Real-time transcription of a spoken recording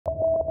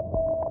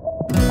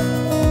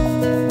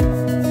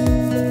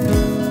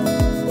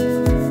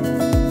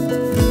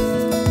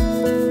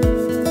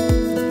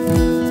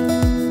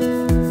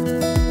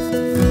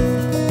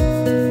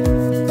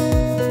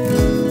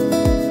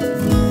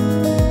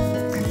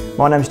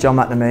My name's John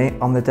McNamee.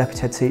 I'm the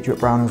Deputy Head Teacher at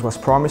Brownhills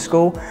West Primary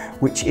School,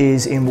 which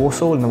is in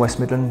Walsall in the West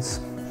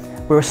Midlands.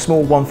 We're a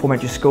small one-form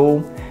education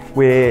school.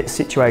 We're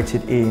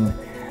situated in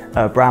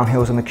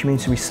Brownhills, and the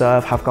community we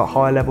serve have got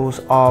high levels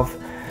of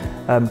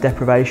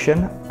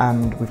deprivation,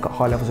 and we've got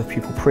high levels of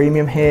pupil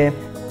premium here.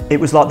 It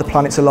was like the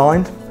planets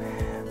aligned.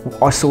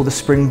 I saw the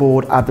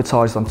Springboard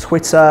advertised on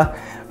Twitter,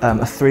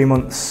 a 3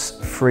 months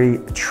free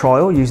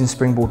trial using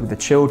Springboard with the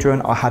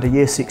children. I had a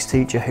Year 6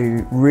 teacher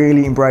who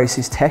really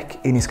embraces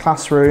tech in his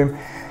classroom.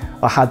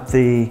 I had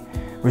the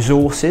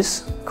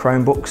resources,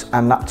 Chromebooks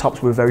and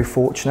laptops. We were very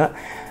fortunate,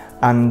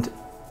 and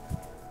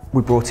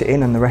we brought it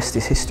in, and the rest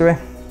is history.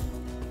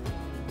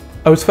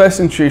 I was first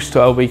introduced to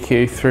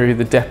LBQ through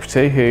the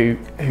deputy who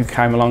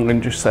came along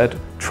and just said,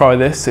 try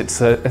this,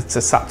 it's a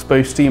SATs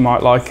booster, you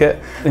might like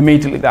it.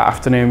 Immediately that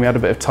afternoon we had a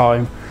bit of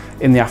time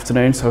in the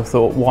afternoon, so I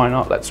thought, why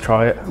not, let's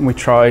try it. And we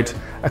tried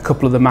a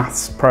couple of the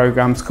maths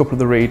programs, a couple of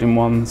the reading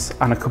ones,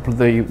 and a couple of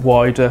the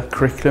wider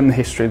curriculum, the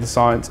history, the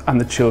science, and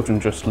the children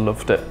just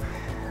loved it.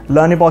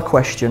 Learning by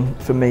question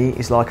for me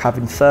is like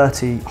having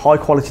 30 high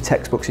quality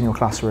textbooks in your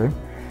classroom,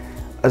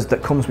 as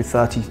that comes with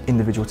 30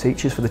 individual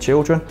teachers for the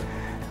children.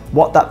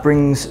 What that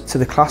brings to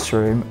the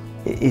classroom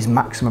is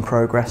maximum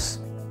progress.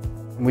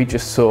 We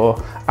just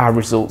saw our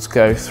results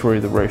go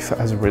through the roof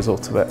as a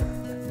result of it.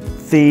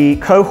 The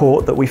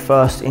cohort that we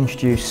first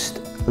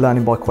introduced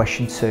learning by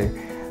question to,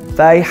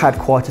 they had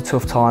quite a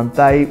tough time.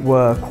 They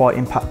were quite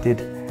impacted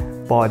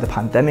by the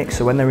pandemic,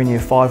 so when they were in Year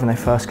 5 and they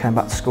first came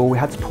back to school, we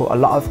had to put a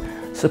lot of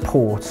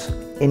support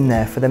in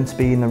there for them to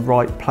be in the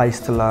right place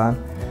to learn.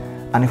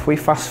 And if we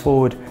fast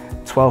forward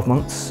 12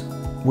 months,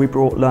 we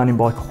brought learning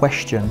by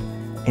question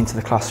into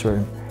the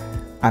classroom,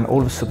 and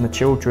all of a sudden the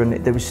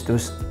children, there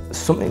was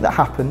something that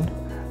happened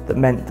that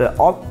meant that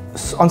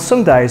on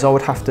some days I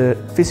would have to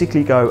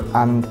physically go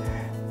and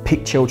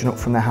pick children up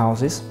from their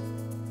houses.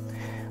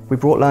 We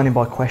brought learning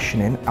by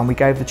questioning, and we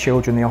gave the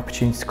children the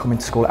opportunity to come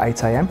into school at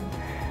 8 AM,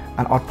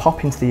 and I'd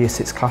pop into the Year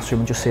 6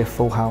 classroom and just see a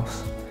full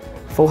house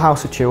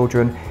of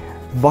children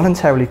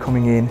voluntarily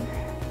coming in,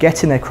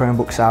 getting their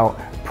Chromebooks out,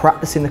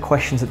 practicing the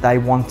questions that they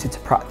wanted to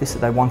practice, that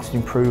they wanted to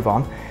improve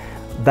on.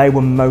 They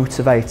were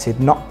motivated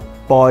not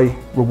by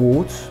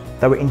rewards,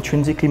 they were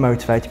intrinsically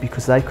motivated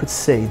because they could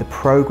see the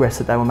progress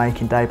that they were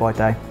making day by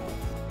day.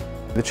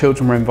 The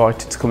children were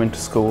invited to come into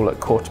school at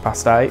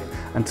 8:15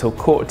 until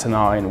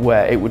 8:45,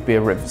 where it would be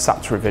a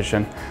SATs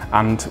revision,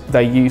 and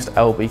they used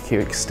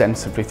LBQ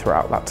extensively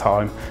throughout that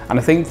time. And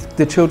I think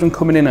the children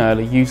coming in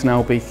early, using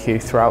LBQ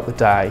throughout the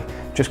day,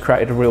 just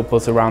created a real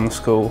buzz around the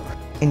school.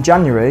 In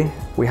January,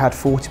 we had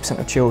 40%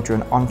 of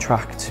children on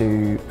track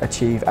to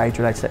achieve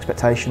age-related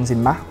expectations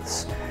in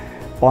maths.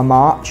 By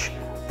March,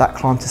 that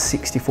climbed to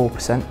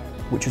 64%,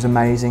 which was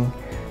amazing.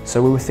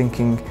 So we were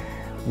thinking,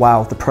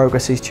 wow, the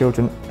progress these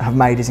children have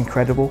made is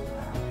incredible.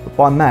 But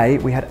by May,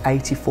 we had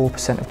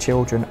 84% of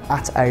children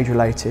at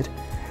age-related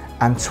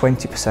and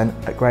 20%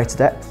 at greater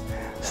depth.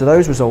 So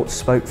those results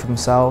spoke for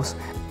themselves.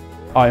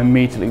 I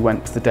immediately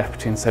went to the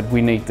deputy and said,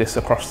 we need this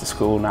across the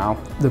school now.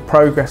 The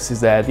progress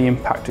is there, the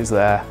impact is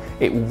there,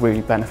 it will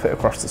really benefit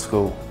across the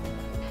school.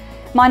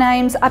 My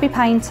name's Abby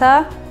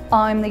Painter.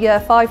 I'm the Year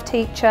 5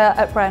 teacher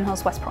at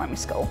Brownhills West Primary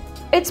School.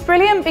 It's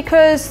brilliant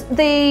because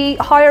the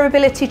higher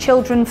ability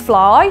children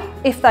fly,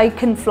 if they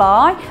can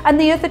fly, and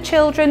the other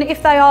children,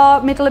 if they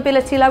are middle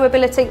ability, low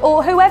ability,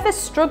 or whoever's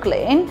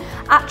struggling,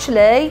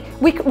 actually,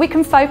 we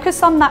can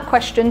focus on that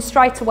question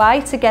straight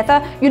away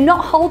together. You're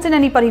not holding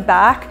anybody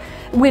back.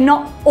 We're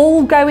not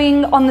all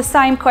going on the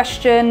same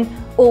question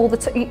all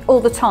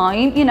the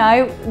time. You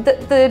know,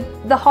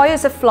 the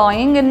hires are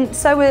flying, and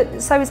so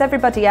is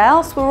everybody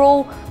else. We're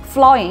all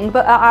flying,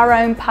 but at our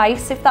own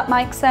pace, if that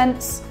makes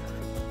sense.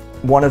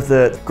 One of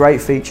the great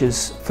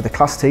features for the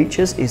class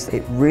teachers is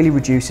it really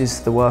reduces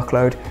the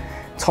workload.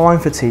 Time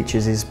for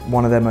teachers is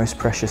one of their most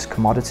precious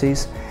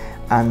commodities,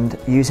 and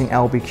using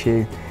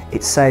LBQ,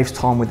 it saves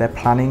time with their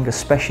planning,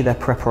 especially their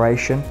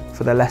preparation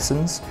for their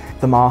lessons,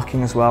 the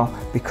marking as well.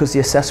 Because the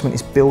assessment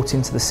is built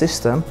into the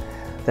system,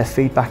 their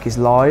feedback is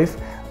live,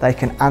 they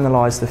can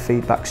analyse the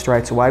feedback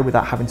straight away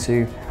without having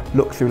to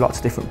look through lots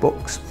of different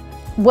books.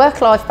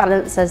 Work-life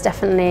balance has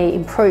definitely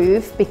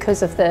improved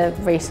because of the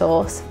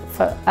resource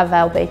of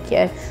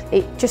LBQ.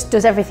 It just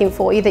does everything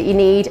for you that you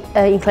need,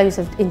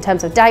 inclusive in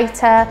terms of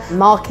data,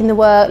 marking the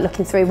work,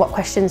 looking through what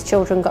questions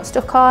children got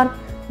stuck on,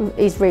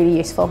 is really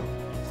useful.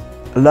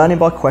 Learning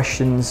by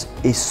questions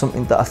is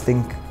something that I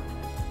think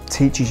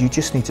teachers, you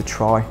just need to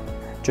try.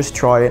 Just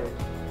try it.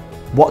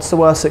 What's the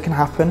worst that can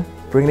happen?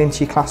 Bring it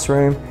into your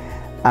classroom,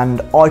 and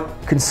I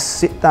can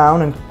sit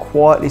down and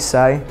quietly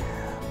say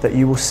that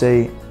you will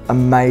see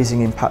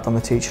amazing impact on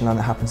the teaching learning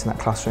that happens in that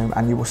classroom,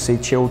 and you will see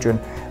children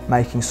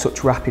making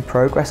such rapid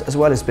progress as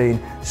well as being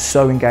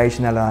so engaged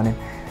in their learning.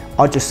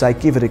 I'd just say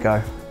give it a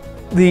go.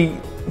 The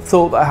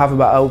thought that I have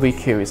about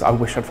LBQ is I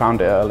wish I'd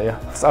found it earlier.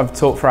 I've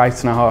taught for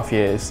 8.5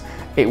 years.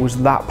 It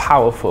was that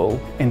powerful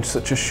in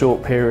such a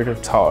short period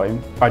of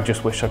time. I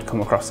just wish I'd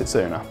come across it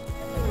sooner.